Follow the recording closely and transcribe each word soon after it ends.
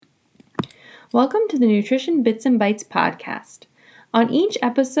Welcome to the Nutrition Bits and Bites podcast. On each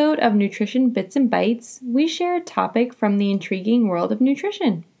episode of Nutrition Bits and Bites, we share a topic from the intriguing world of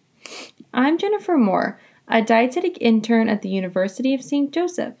nutrition. I'm Jennifer Moore, a dietetic intern at the University of St.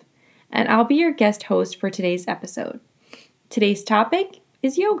 Joseph, and I'll be your guest host for today's episode. Today's topic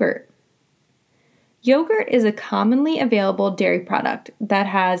is yogurt. Yogurt is a commonly available dairy product that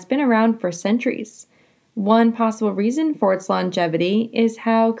has been around for centuries. One possible reason for its longevity is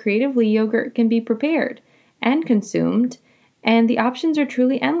how creatively yogurt can be prepared and consumed, and the options are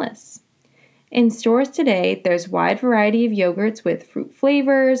truly endless. In stores today, there's a wide variety of yogurts with fruit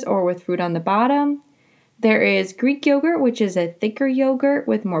flavors or with fruit on the bottom. There is Greek yogurt, which is a thicker yogurt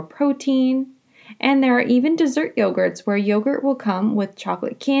with more protein. And there are even dessert yogurts where yogurt will come with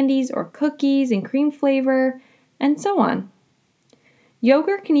chocolate candies or cookies and cream flavor, and so on.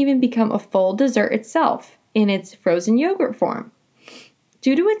 Yogurt can even become a full dessert itself in its frozen yogurt form.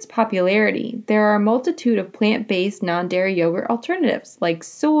 Due to its popularity, there are a multitude of plant-based non-dairy yogurt alternatives like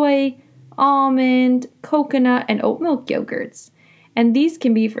soy, almond, coconut, and oat milk yogurts. And these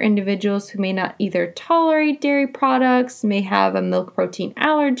can be for individuals who may not either tolerate dairy products, may have a milk protein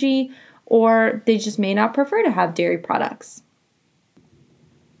allergy, or they just may not prefer to have dairy products.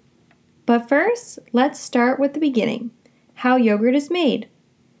 But first, let's start with the beginning. How yogurt is made.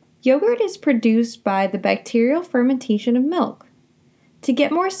 Yogurt is produced by the bacterial fermentation of milk. To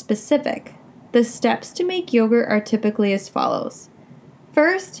get more specific, the steps to make yogurt are typically as follows.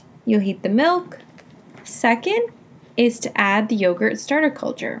 First, you'll heat the milk. Second is to add the yogurt starter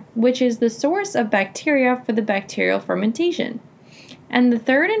culture, which is the source of bacteria for the bacterial fermentation. And the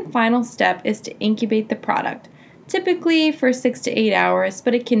third and final step is to incubate the product, typically for 6 to 8 hours,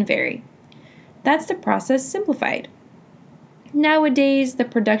 but it can vary. That's the process simplified. Nowadays, the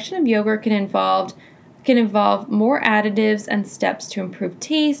production of yogurt can involve more additives and steps to improve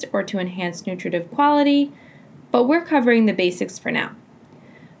taste or to enhance nutritive quality, but we're covering the basics for now.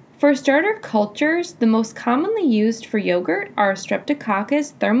 For starter cultures, the most commonly used for yogurt are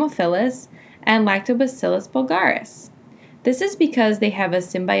Streptococcus thermophilus and Lactobacillus bulgaris. This is because they have a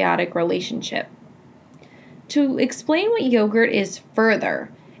symbiotic relationship. To explain what yogurt is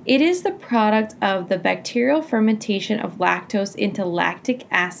further, it is the product of the bacterial fermentation of lactose into lactic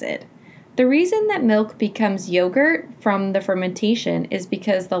acid. The reason that milk becomes yogurt from the fermentation is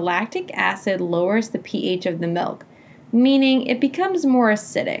because the lactic acid lowers the pH of the milk, meaning it becomes more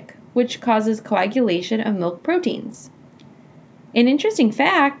acidic, which causes coagulation of milk proteins. An interesting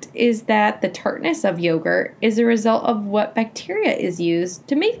fact is that the tartness of yogurt is a result of what bacteria is used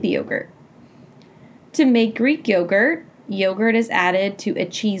to make the yogurt. To make Greek yogurt is added to a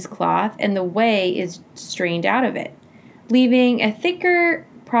cheesecloth and the whey is strained out of it, leaving a thicker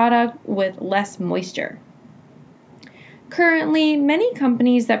product with less moisture. Currently, many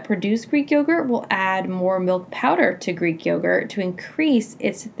companies that produce Greek yogurt will add more milk powder to Greek yogurt to increase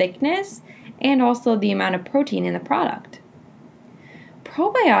its thickness and also the amount of protein in the product.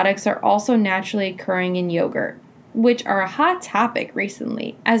 Probiotics are also naturally occurring in yogurt, which are a hot topic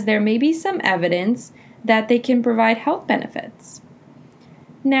recently, as there may be some evidence that they can provide health benefits.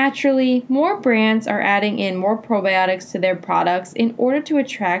 Naturally, more brands are adding in more probiotics to their products in order to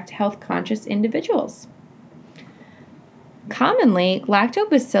attract health-conscious individuals. Commonly,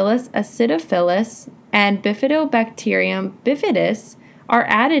 Lactobacillus acidophilus and Bifidobacterium bifidus are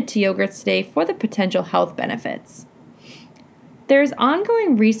added to yogurts today for the potential health benefits. There's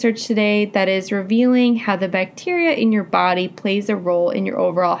ongoing research today that is revealing how the bacteria in your body plays a role in your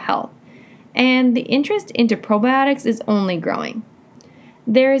overall health, and the interest into probiotics is only growing.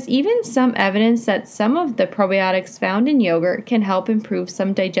 There is even some evidence that some of the probiotics found in yogurt can help improve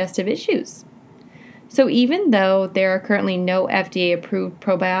some digestive issues. So even though there are currently no FDA-approved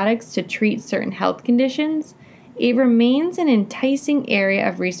probiotics to treat certain health conditions, it remains an enticing area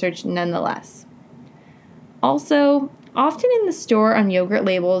of research nonetheless. Also, often in the store on yogurt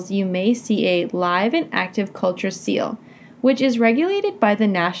labels, you may see a live and active culture seal, which is regulated by the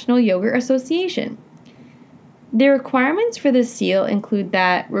National Yogurt Association. The requirements for the seal include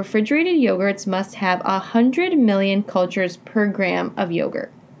that refrigerated yogurts must have 100 million cultures per gram of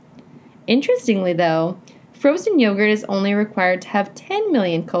yogurt. Interestingly though, frozen yogurt is only required to have 10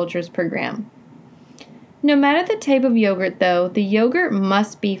 million cultures per gram. No matter the type of yogurt though, the yogurt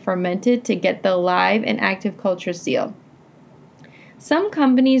must be fermented to get the live and active culture seal. Some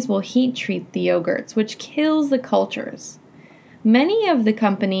companies will heat treat the yogurts, which kills the cultures. Many of the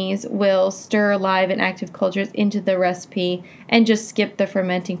companies will stir live and active cultures into the recipe and just skip the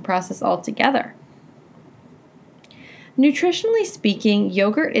fermenting process altogether. Nutritionally speaking,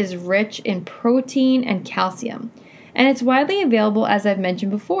 yogurt is rich in protein and calcium, and it's widely available as I've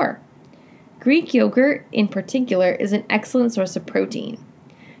mentioned before. Greek yogurt, in particular, is an excellent source of protein.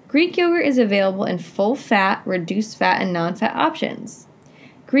 Greek yogurt is available in full fat, reduced fat, and non-fat options.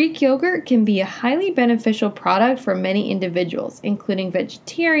 Greek yogurt can be a highly beneficial product for many individuals, including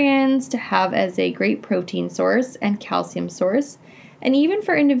vegetarians, to have as a great protein source and calcium source, and even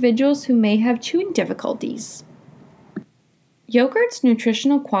for individuals who may have chewing difficulties. Yogurt's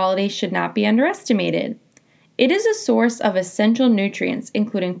nutritional quality should not be underestimated. It is a source of essential nutrients,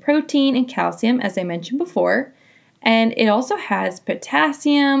 including protein and calcium, as I mentioned before, and it also has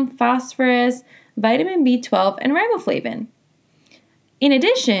potassium, phosphorus, vitamin B12, and riboflavin. In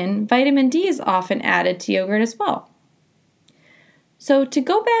addition, vitamin D is often added to yogurt as well. So to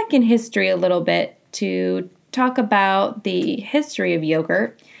go back in history a little bit to talk about the history of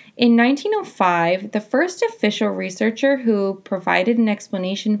yogurt, in 1905, the first official researcher who provided an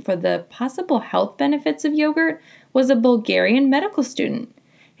explanation for the possible health benefits of yogurt was a Bulgarian medical student.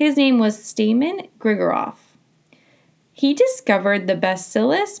 His name was Stamen Grigorov. He discovered the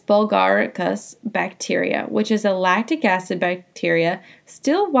Bacillus bulgaricus bacteria, which is a lactic acid bacteria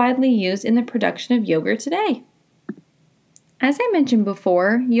still widely used in the production of yogurt today. As I mentioned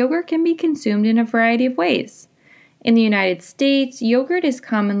before, yogurt can be consumed in a variety of ways. In the United States, yogurt is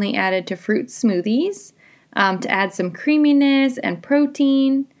commonly added to fruit smoothies to add some creaminess and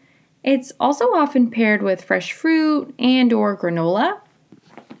protein. It's also often paired with fresh fruit and/or granola.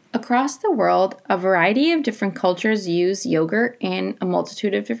 Across the world, a variety of different cultures use yogurt in a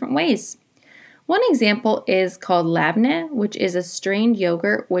multitude of different ways. One example is called labneh, which is a strained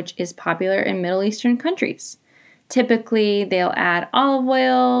yogurt which is popular in Middle Eastern countries. Typically, they'll add olive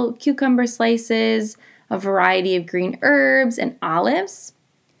oil, cucumber slices, a variety of green herbs, and olives.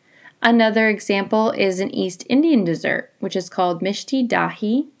 Another example is an East Indian dessert, which is called mishti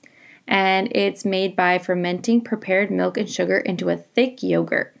dahi, and it's made by fermenting prepared milk and sugar into a thick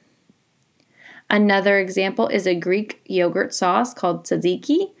yogurt. Another example is a Greek yogurt sauce called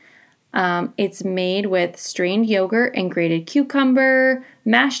tzatziki. It's made with strained yogurt and grated cucumber,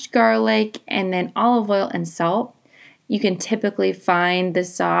 mashed garlic, and then olive oil and salt. You can typically find the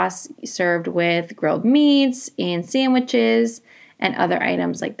sauce served with grilled meats and sandwiches and other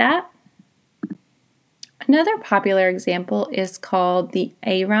items like that. Another popular example is called the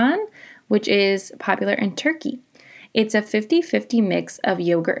ayran, which is popular in Turkey. It's a 50-50 mix of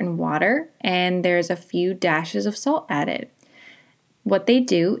yogurt and water, and there's a few dashes of salt added. What they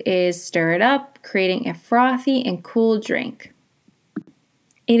do is stir it up, creating a frothy and cool drink.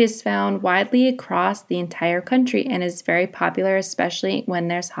 It is found widely across the entire country and is very popular, especially when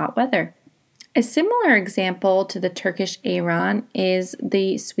there's hot weather. A similar example to the Turkish ayran is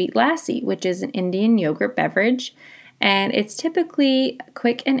the sweet lassi, which is an Indian yogurt beverage, and it's typically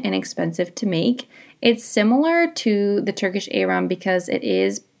quick and inexpensive to make. It's similar to the Turkish ayran because it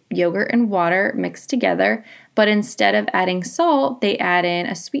is yogurt and water mixed together, but instead of adding salt, they add in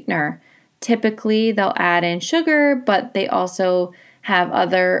a sweetener. Typically, they'll add in sugar, but they also have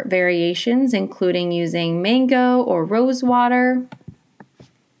other variations, including using mango or rose water.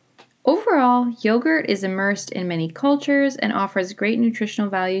 Overall, yogurt is immersed in many cultures and offers great nutritional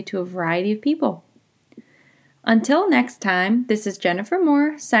value to a variety of people. Until next time, this is Jennifer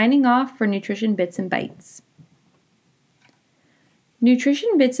Moore signing off for Nutrition Bits and Bites.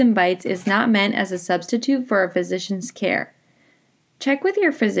 Nutrition Bits and Bites is not meant as a substitute for a physician's care. Check with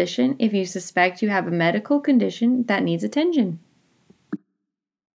your physician if you suspect you have a medical condition that needs attention.